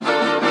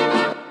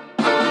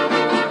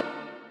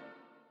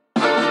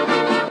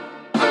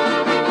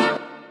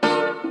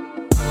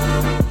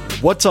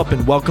What's up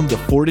and welcome to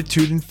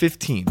Fortitude in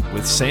 15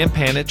 with Sam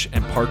Panich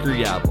and Parker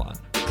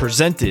Yablon,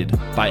 presented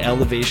by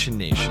Elevation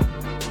Nation.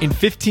 In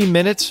 15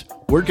 minutes,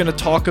 we're going to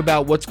talk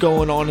about what's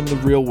going on in the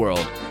real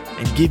world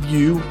and give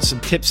you some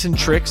tips and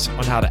tricks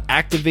on how to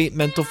activate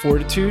mental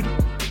fortitude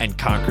and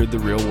conquer the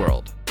real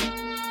world.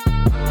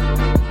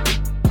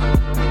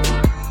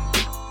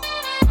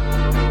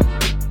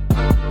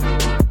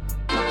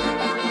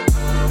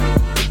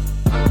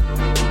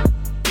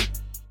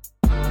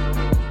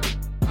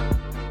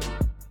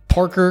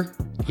 Parker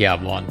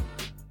Yablon.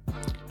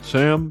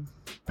 Sam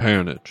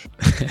Panich.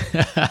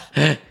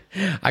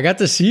 I got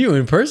to see you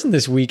in person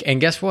this week,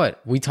 and guess what?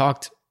 We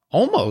talked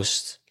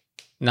almost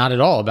not at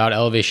all about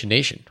Elevation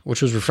Nation,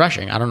 which was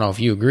refreshing. I don't know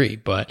if you agree,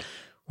 but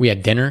we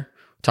had dinner,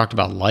 we talked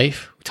about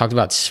life, we talked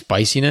about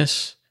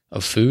spiciness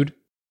of food,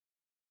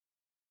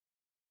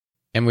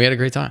 and we had a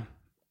great time.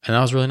 And that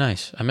was really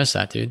nice. I missed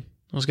that, dude.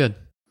 It was good.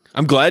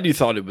 I'm glad you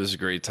thought it was a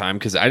great time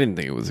because I didn't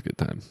think it was a good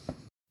time.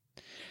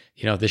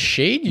 You know, the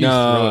shade you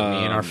throw at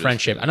me in our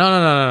friendship. No.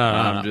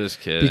 I'm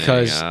just kidding.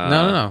 Because,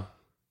 no.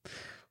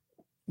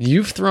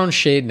 You've thrown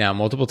shade now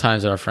multiple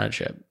times at our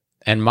friendship.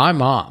 And my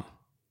mom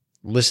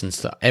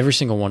listens to every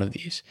single one of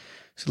these.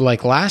 So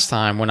like last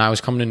time when I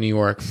was coming to New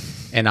York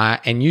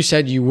and you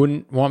said you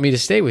wouldn't want me to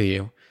stay with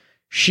you,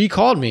 she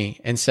called me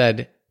and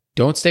said,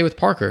 don't stay with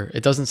Parker.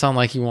 It doesn't sound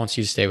like he wants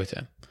you to stay with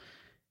him.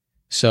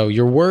 So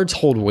your words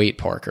hold weight,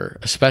 Parker,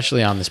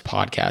 especially on this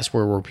podcast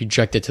where we're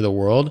projected to the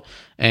world,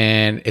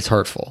 and it's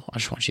hurtful. I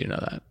just want you to know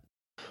that.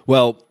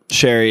 Well,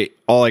 Sherry,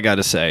 all I got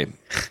to say,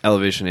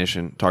 Elevation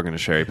Nation, talking to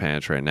Sherry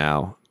Panich right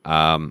now.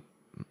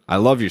 I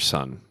love your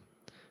son.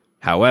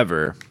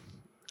 However,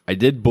 I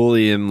did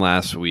bully him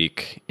last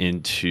week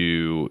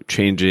into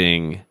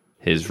changing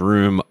his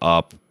room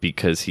up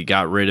because he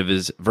got rid of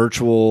his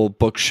virtual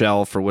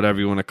bookshelf or whatever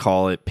you want to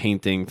call it,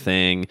 painting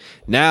thing.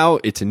 Now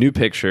it's a new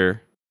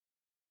picture.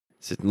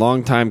 It's a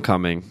long time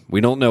coming.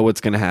 We don't know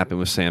what's going to happen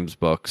with Sam's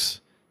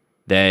books.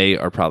 They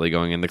are probably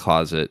going in the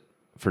closet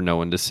for no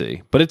one to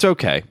see. But it's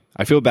okay.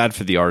 I feel bad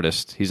for the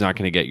artist. He's not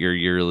going to get your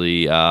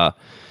yearly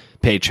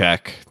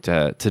paycheck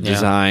to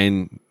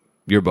design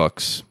your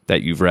books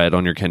that you've read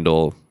on your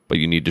Kindle, but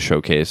you need to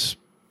showcase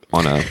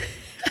on a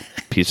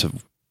piece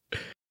of,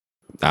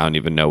 I don't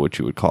even know what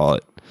you would call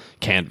it,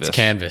 canvas. It's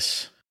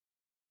canvas.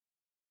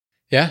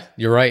 Yeah,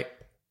 you're right.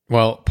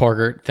 Well,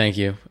 Parker, thank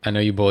you. I know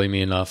you bully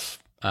me enough.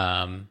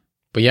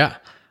 But yeah,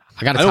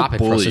 I got a topic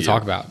for us to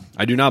talk about.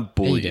 I do not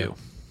bully you.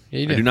 Yeah,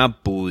 you do. I do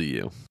not bully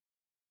you.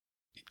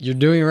 You're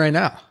doing it right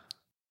now.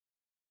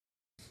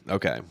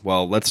 Okay,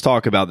 well, let's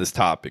talk about this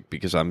topic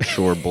because I'm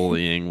sure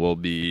bullying will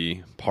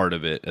be part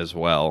of it as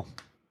well.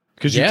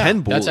 Because you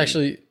can bully. That's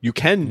actually you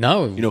can.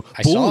 No,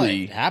 I saw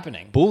it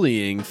happening.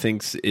 Bullying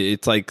thinks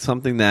it's like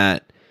something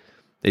that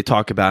they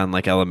talk about in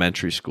like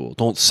elementary school.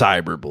 Don't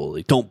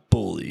cyberbully. Don't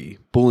bully.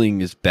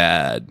 Bullying is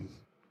bad.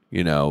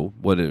 You know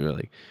what it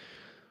really.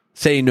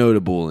 Say no to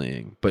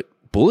bullying, but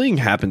bullying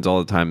happens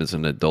all the time as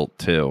an adult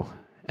too,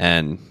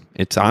 and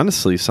it's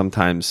honestly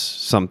sometimes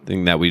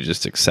something that we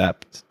just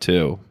accept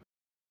too,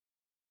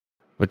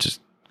 which is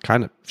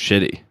kind of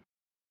shitty.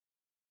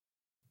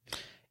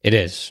 It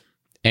is,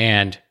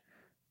 and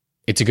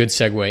it's a good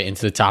segue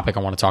into the topic I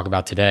want to talk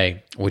about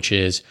today, which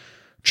is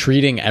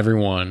treating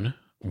everyone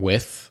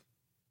with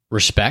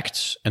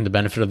respect and the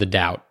benefit of the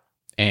doubt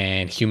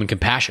and human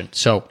compassion.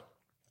 So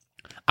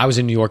I was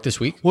in New York this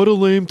week. What a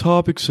lame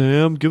topic,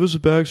 Sam. Give us a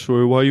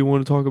backstory why you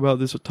want to talk about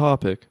this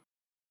topic.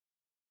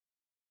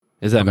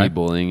 Is that me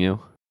bullying you?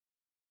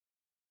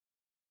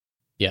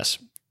 Yes.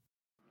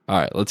 All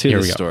right, let's hear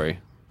the story.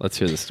 Let's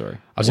hear the story.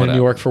 I was in New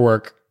York for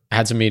work. I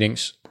had some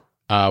meetings.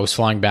 I was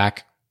flying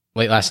back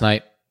late last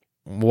night.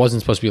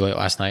 Wasn't supposed to be late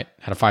last night.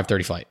 Had a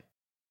 5:30 flight.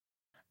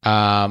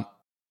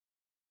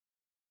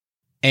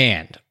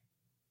 And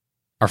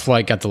our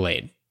flight got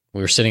delayed.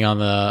 We were sitting on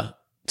the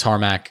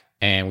tarmac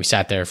and we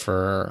sat there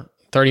for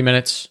 30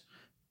 minutes.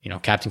 You know,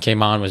 captain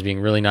came on, was being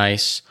really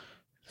nice.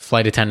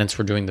 Flight attendants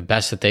were doing the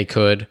best that they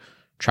could,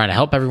 trying to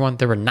help everyone.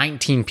 There were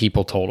 19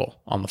 people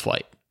total on the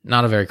flight.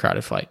 Not a very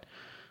crowded flight.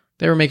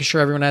 They were making sure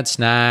everyone had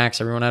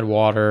snacks, everyone had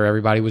water,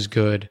 everybody was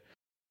good.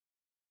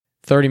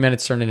 30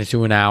 minutes turned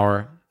into an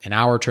hour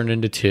turned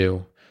into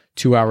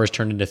 2 hours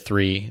turned into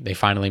 3. They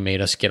finally made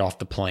us get off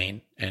the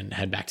plane and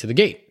head back to the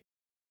gate.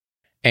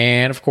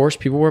 And of course,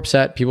 people were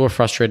upset, people were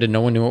frustrated,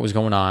 no one knew what was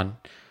going on.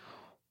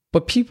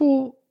 But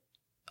people,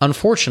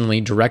 unfortunately,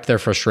 direct their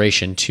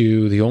frustration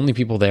to the only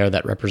people there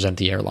that represent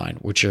the airline,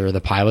 which are the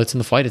pilots and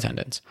the flight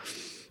attendants.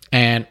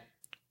 And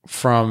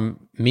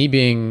from me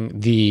being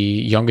the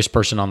youngest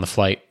person on the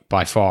flight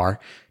by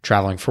far,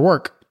 traveling for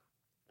work,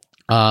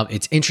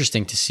 it's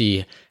interesting to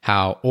see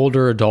how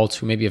older adults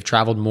who maybe have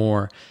traveled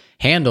more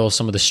handle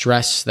some of the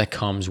stress that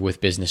comes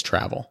with business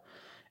travel.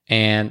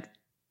 And,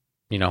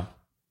 you know,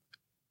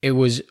 it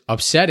was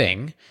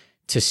upsetting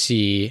to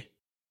see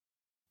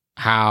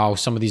how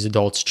some of these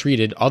adults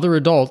treated other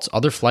adults,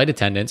 other flight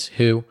attendants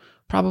who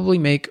probably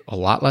make a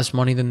lot less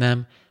money than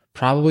them,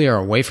 probably are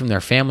away from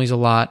their families a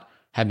lot,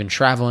 have been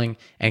traveling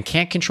and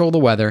can't control the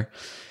weather.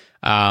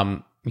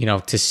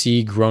 to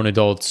see grown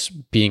adults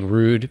being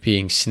rude,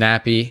 being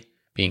snappy,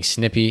 being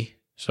snippy,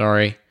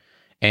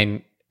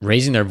 and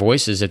raising their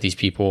voices at these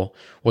people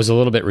was a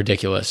little bit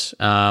ridiculous.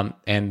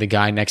 And the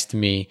guy next to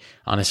me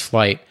on his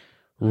flight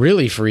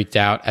really freaked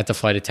out at the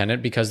flight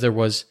attendant because there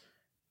was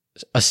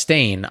a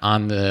stain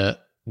on the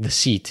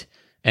seat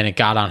and it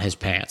got on his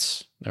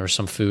pants. There was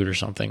some food or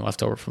something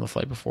left over from the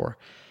flight before.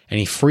 And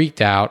he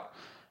freaked out,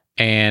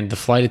 and the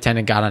flight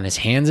attendant got on his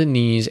hands and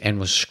knees and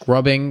was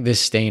scrubbing this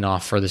stain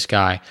off for this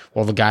guy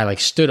while the guy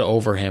stood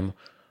over him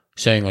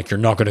saying you're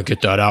not going to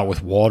get that out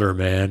with water,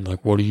 man.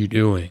 What are you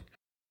doing?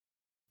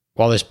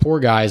 While this poor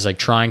guy is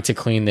trying to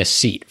clean this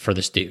seat for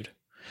this dude.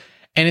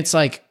 And it's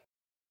I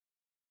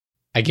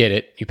get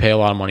it. You pay a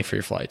lot of money for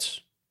your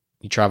flights.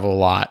 You travel a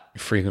lot, you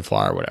frequent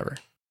flyer or whatever.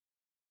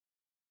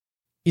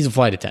 He's a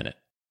flight attendant.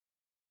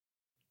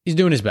 He's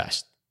doing his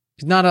best.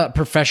 He's not a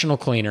professional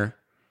cleaner.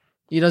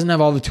 He doesn't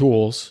have all the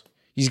tools.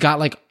 He's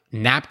got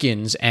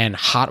napkins and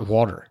hot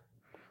water.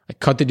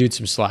 Cut the dude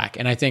some slack.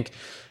 And I think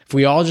if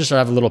we all just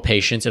have a little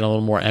patience and a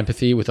little more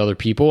empathy with other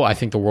people, I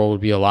think the world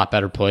would be a lot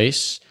better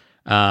place.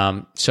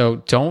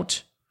 So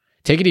don't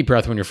take a deep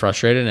breath when you're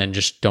frustrated and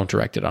just don't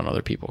direct it on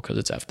other people because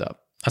it's effed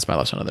up. That's my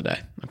lesson of the day.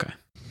 Okay.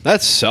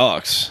 That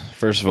sucks.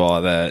 First of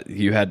all, that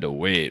you had to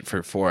wait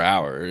for 4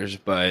 hours.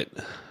 But,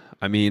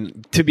 I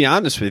mean, to be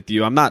honest with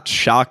you, I'm not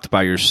shocked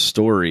by your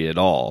story at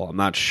all. I'm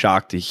not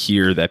shocked to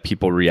hear that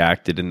people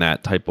reacted in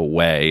that type of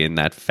way, in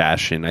that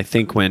fashion. I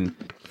think when,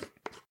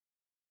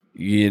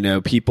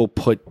 people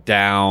put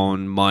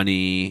down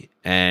money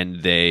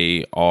and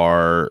they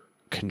are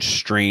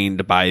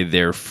constrained by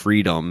their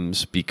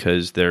freedoms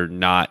because they're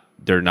not,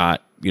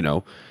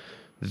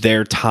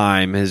 their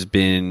time has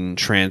been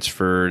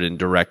transferred and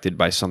directed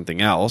by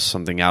something else,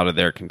 something out of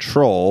their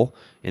control.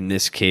 In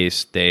this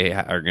case, they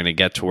are going to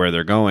get to where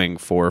they're going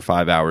 4 or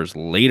 5 hours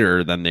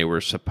later than they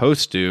were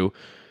supposed to.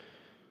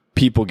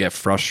 People get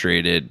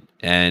frustrated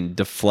and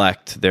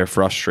deflect their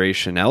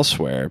frustration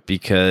elsewhere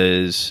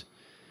because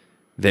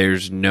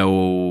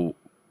I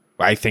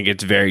think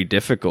it's very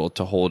difficult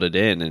to hold it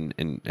in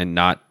and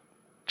not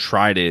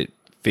try to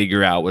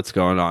figure out what's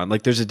going on.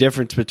 There's a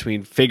difference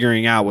between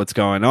figuring out what's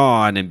going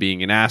on and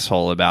being an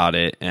asshole about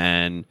it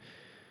and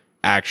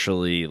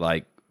actually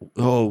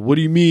oh, what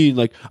do you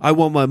mean? I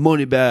want my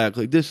money back,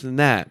 this and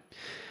that.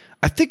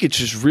 I think it's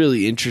just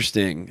really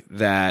interesting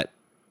that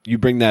you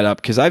bring that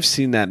up because I've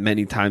seen that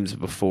many times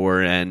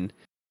before, and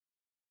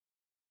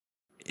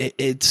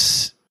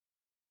there's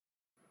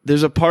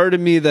a part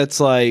of me that's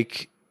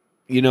I've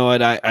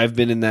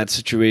been in that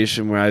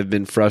situation where I've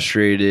been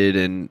frustrated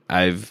and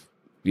I've,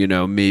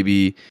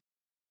 maybe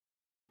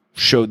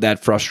showed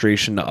that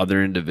frustration to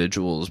other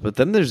individuals. But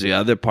then there's the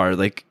other part,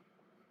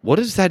 what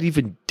does that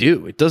even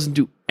do? It doesn't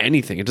do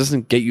anything. It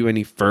doesn't get you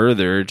any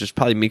further. It just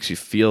probably makes you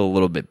feel a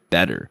little bit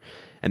better.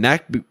 And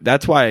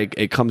that's why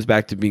it comes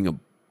back to being a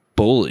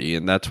bully.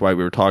 And that's why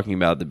we were talking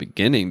about at the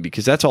beginning,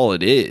 because that's all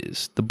it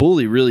is. The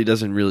bully really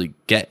doesn't really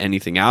get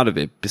anything out of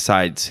it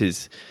besides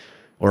his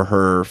or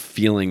her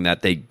feeling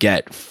that they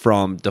get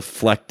from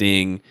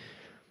deflecting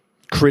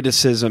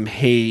criticism,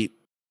 hate,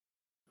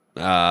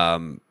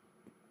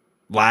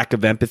 lack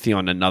of empathy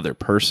on another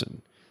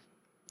person.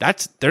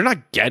 They're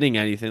not getting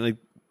anything.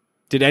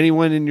 Did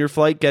anyone in your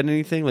flight get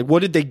anything?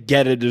 What did they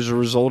get as a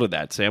result of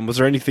that, Sam? Was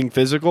there anything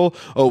physical?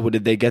 Oh,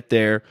 did they get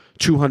their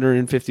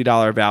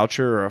 $250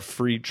 voucher or a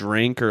free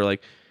drink? Or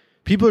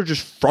people are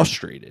just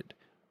frustrated,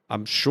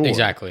 I'm sure.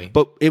 Exactly.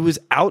 But it was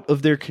out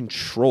of their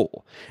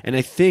control. And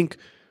I think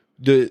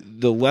the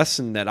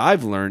lesson that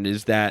I've learned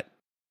is that,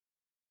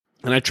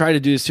 and I try to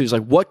do this too, is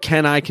what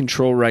can I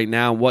control right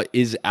now? What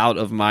is out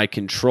of my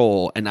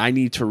control? And I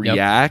need to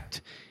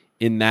react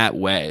in that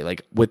way,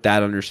 with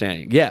that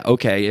understanding. Yeah,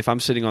 okay, if I'm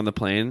sitting on the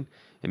plane,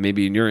 and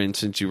maybe in your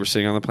instance, you were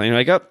sitting on the plane,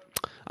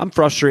 I'm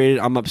frustrated,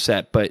 I'm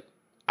upset, but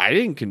I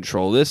didn't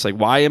control this.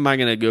 Why am I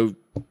going to go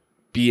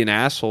be an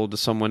asshole to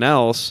someone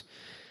else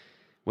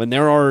when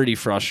they're already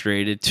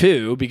frustrated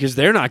too, because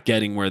they're not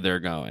getting where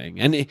they're going?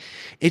 And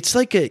it's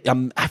I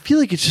feel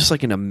like it's just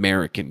an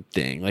American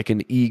thing,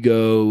 an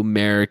ego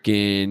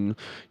American,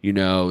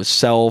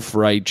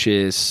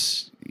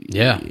 self-righteous,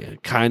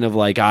 kind of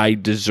I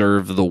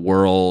deserve the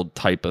world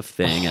type of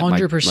thing.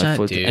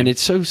 100%, dude. And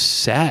it's so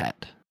sad.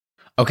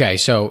 Okay,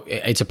 so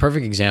it's a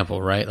perfect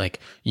example, right?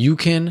 You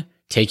can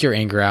take your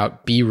anger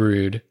out, be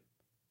rude,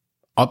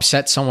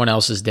 upset someone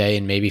else's day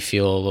and maybe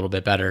feel a little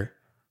bit better,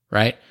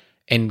 right?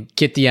 And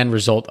get the end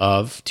result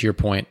of, to your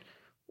point,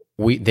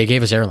 they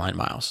gave us airline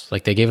miles.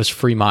 They gave us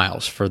free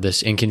miles for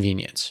this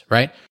inconvenience,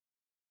 right?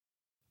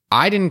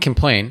 I didn't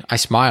complain. I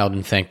smiled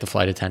and thanked the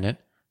flight attendant.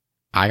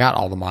 I got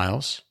all the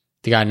miles.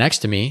 The guy next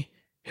to me,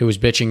 who was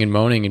bitching and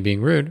moaning and being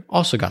rude,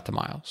 also got the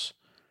miles.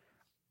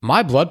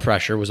 My blood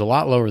pressure was a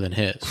lot lower than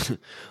his.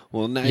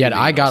 Well, now yet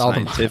I got all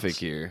the scientific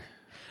here.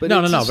 But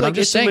no. But I'm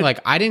just saying,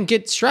 I didn't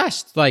get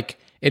stressed.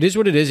 It is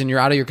what it is, and you're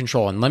out of your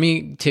control. And let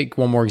me take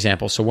one more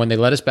example. So when they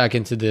let us back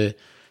into the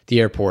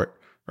airport,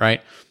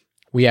 right?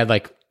 We had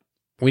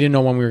we didn't know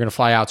when we were going to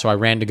fly out, so I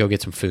ran to go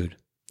get some food.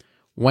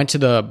 Went to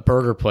the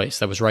burger place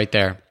that was right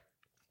there.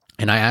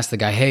 And I asked the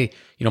guy, hey,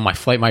 my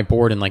flight might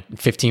board in like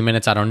 15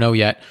 minutes. I don't know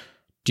yet.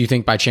 Do you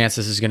think by chance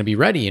this is going to be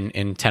ready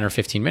in 10 or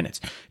 15 minutes?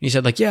 And he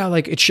said like, yeah,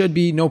 like it should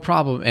be, no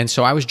problem. And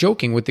so I was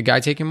joking with the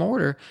guy taking my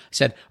order. I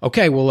said,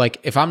 okay, well, like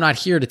if I'm not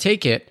here to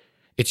take it,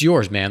 it's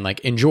yours, man. Like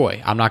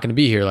enjoy. I'm not going to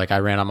be here. Like I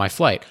ran on my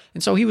flight.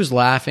 And so he was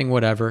laughing,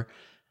 whatever.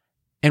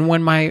 And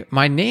when my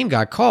name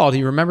got called,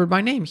 he remembered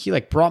my name. He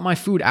like brought my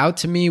food out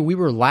to me. We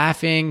were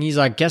laughing. He's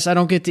like, guess I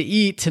don't get to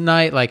eat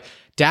tonight. Like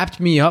dapped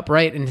me up,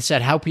 right? And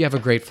said, hope you have a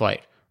great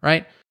flight,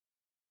 right?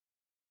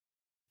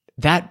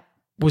 That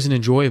was an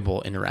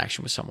enjoyable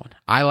interaction with someone.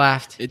 I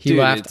laughed. He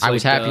laughed. I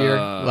was happier.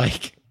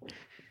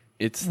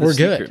 It's the we're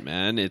secret, good,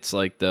 man. It's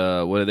like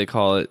what do they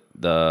call it?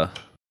 The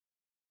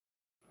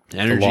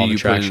energy law of you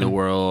put in attraction. the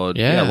world.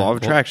 Yeah, law of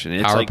attraction.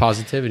 It's power like of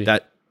positivity.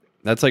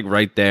 That's like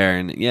right there.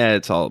 And yeah,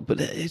 it's all,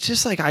 but it's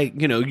just like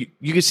you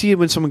can see it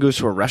when someone goes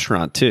to a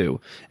restaurant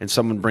too, and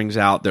someone brings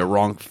out their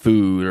wrong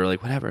food or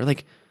like whatever.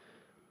 Like,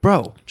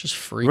 bro, just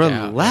freak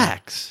out.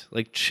 Relax.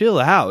 Like, chill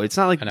out. It's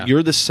not like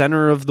you're the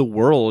center of the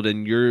world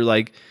and you're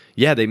like,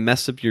 yeah, they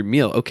messed up your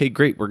meal. Okay,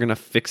 great. We're going to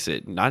fix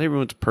it. Not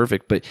everyone's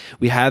perfect, but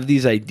we have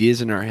these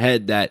ideas in our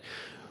head that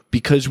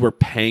because we're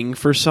paying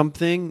for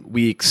something,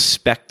 we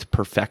expect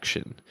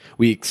perfection.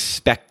 We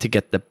expect to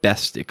get the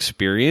best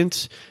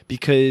experience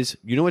because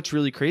you know what's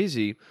really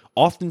crazy?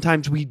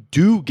 Oftentimes we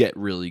do get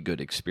really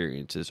good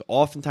experiences.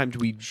 Oftentimes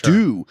we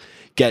do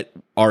get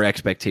our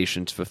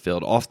expectations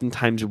fulfilled.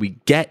 Oftentimes we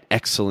get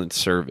excellent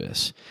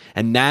service.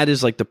 And that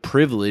is like the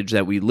privilege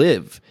that we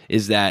live,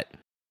 is that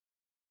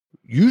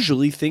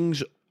usually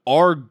things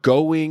are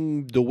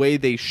going the way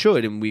they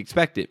should and we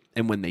expect it.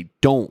 And when they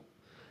don't,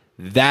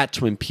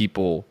 that's when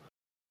people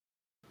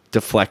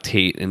deflect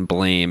hate and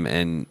blame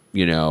and,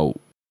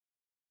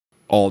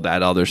 all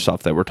that other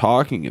stuff that we're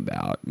talking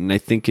about. And I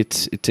think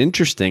it's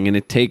interesting, and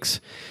it takes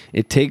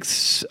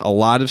a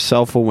lot of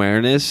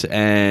self-awareness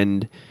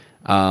and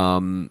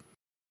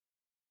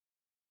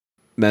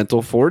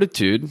mental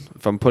fortitude,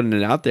 if I'm putting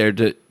it out there,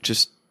 to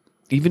just,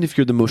 even if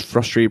you're the most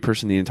frustrated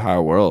person in the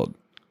entire world,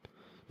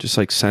 just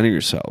like center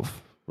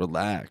yourself,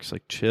 relax,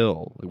 like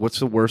chill. Like what's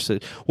the worst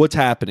what's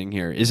happening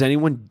here? Is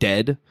anyone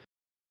dead?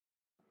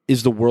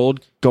 Is the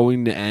world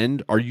going to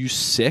end? Are you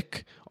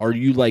sick? Are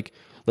you like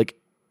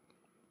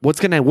what's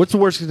the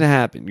worst gonna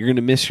happen? You're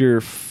gonna miss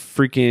you're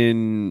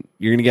gonna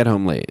get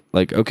home late.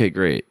 Like, okay,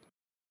 great.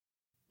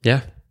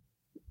 Yeah.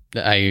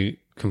 I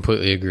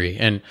completely agree.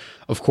 And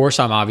of course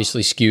I'm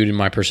obviously skewed in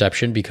my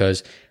perception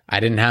because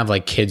I didn't have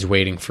like kids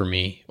waiting for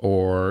me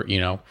or,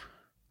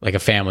 like a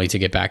family to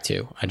get back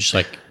to. I just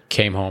like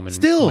came home and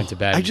went to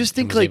bed. I just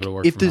think like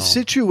if the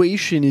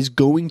situation is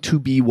going to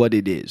be what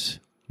it is,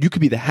 you could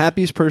be the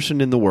happiest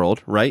person in the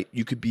world, right?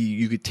 You could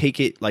take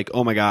it like,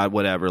 oh my God,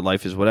 whatever,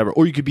 life is whatever.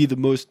 Or you could be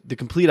the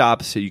complete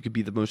opposite. You could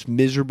be the most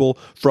miserable,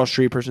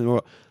 frustrated person in the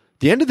world. At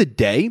the end of the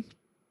day,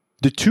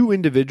 the two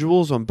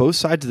individuals on both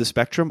sides of the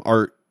spectrum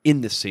are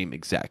in the same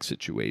exact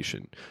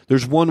situation.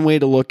 There's one way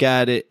to look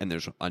at it and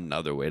there's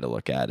another way to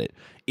look at it.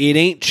 It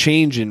ain't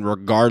changing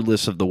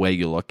regardless of the way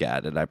you look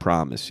at it, I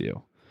promise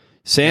you.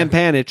 Sam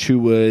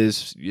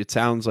Panich, it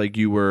sounds like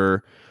you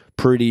were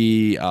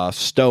pretty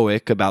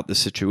stoic about the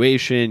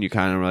situation. You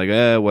kind of were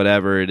like,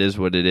 whatever, it is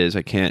what it is.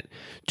 I can't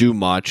do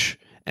much.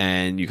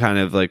 And you kind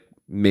of like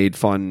made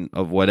fun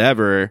of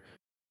whatever.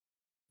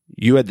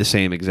 You had the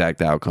same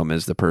exact outcome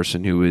as the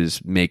person who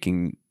was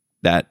making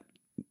that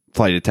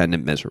flight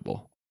attendant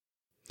miserable.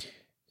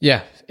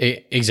 Yeah,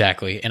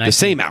 exactly. And the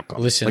same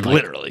outcome. Listen, like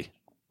literally.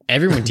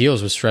 Everyone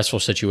deals with stressful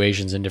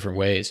situations in different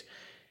ways.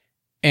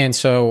 And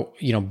so,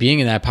 being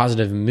in that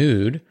positive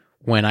mood,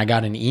 when I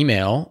got an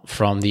email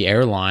from the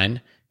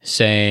airline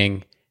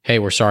saying, hey,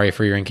 we're sorry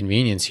for your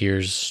inconvenience,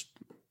 here's,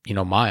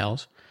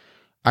 miles,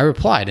 I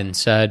replied and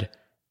said,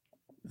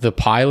 the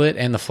pilot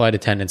and the flight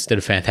attendants did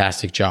a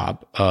fantastic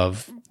job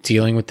of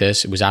dealing with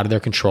this. It was out of their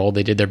control.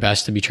 They did their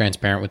best to be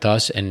transparent with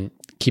us and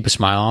keep a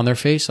smile on their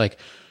face. Like,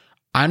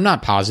 I'm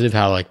not positive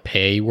how like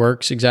pay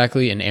works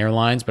exactly in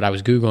airlines, but I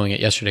was Googling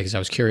it yesterday because I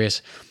was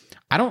curious.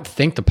 I don't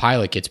think the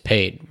pilot gets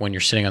paid when you're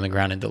sitting on the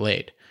ground and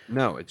delayed.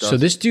 No, it doesn't. So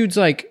this dude's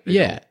like,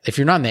 if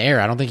you're not in the air,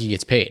 I don't think he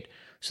gets paid.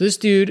 So this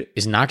dude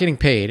is not getting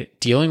paid,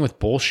 dealing with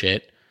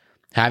bullshit,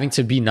 having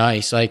to be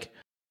nice. Like,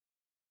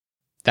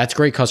 that's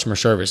great customer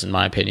service, in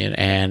my opinion.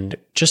 And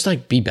just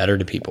like be better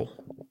to people.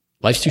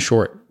 Life's too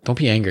short. Don't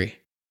be angry.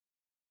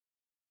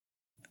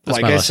 That's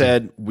like I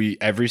said,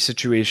 every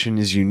situation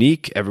is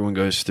unique. Everyone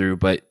goes through,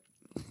 but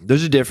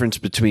there's a difference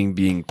between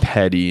being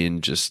petty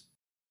and just,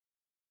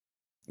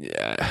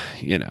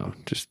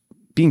 just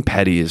being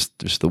petty is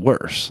just the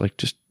worst. Like,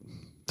 just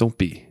don't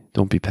be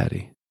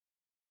petty.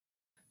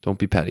 Don't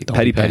be petty.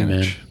 Petty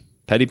panic.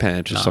 Petty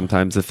panic is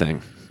sometimes the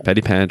thing.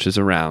 Petty panic is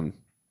around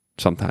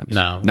sometimes.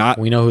 No, not.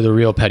 We know who the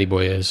real petty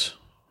boy is.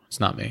 It's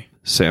not me.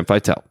 Sam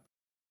Fitel.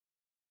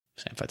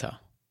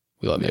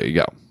 We love you. There you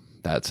go.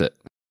 That's it.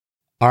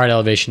 All right,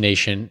 Elevation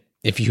Nation.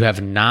 If you have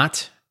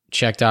not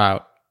checked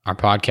out our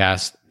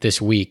podcast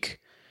this week,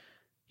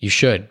 you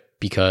should,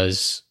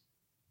 because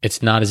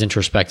it's not as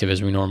introspective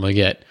as we normally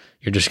get.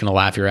 You're just going to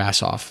laugh your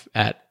ass off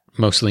at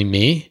mostly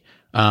me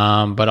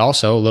but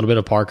also a little bit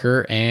of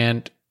Parker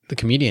and the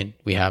comedian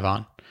we have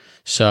on.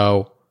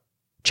 So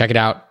check it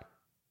out.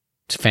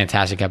 It's a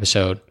fantastic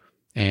episode,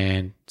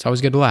 and it's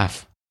always good to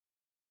laugh.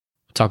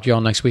 I'll talk to you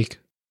all next week.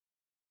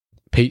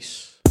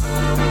 Peace.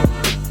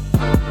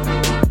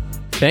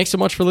 Thanks so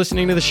much for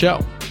listening to the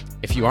show.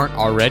 If you aren't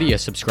already a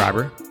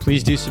subscriber,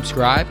 please do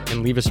subscribe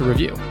and leave us a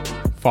review.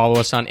 Follow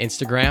us on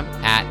Instagram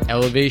at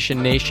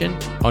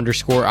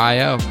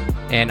ElevationNation_IO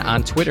and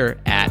on Twitter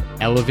at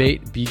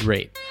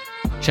ElevateBeGreat.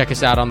 Check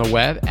us out on the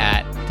web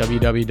at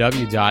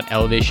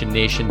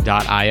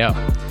www.elevationnation.io.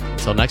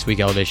 Until next week,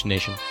 Elevation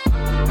Nation.